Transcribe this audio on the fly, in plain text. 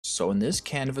So in this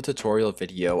Canva tutorial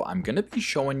video, I'm going to be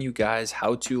showing you guys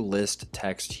how to list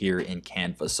text here in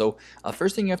Canva. So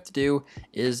first thing you have to do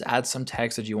is add some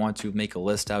text that you want to make a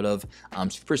list out of.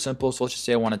 Super simple. So let's just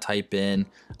say I want to type in,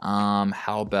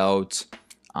 how about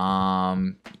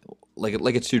like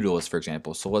a to-do list, for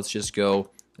example. So let's just go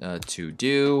to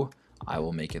do. I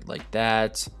will make it like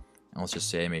that. And let's just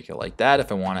say I make it like that.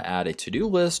 If I want to add a to-do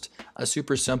list,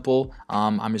 super simple.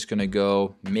 I'm just going to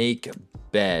go make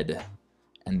bed.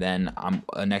 And then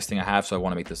next thing I have, so I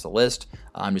want to make this a list.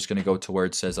 I'm just going to go to where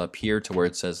it says up here to where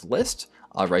it says list,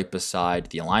 right beside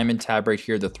the alignment tab right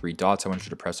here, the three dots. I want you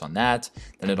to press on that.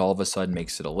 Then it all of a sudden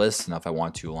makes it a list. And if I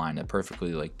want to align it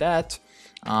perfectly like that,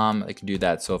 I can do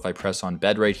that. So if I press on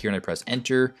bed right here and I press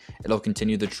enter, it'll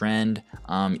continue the trend,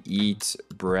 eat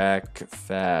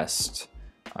breakfast.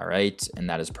 All right, and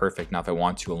that is perfect. Now if I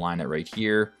want to align it right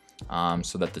here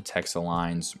so that the text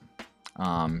aligns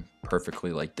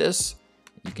perfectly like this,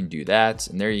 you can do that.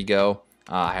 And there you go.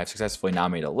 I have successfully now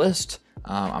made a list.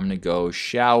 I'm gonna go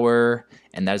shower,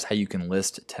 and that is how you can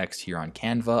list text here on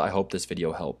Canva. I hope this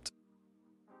video helped.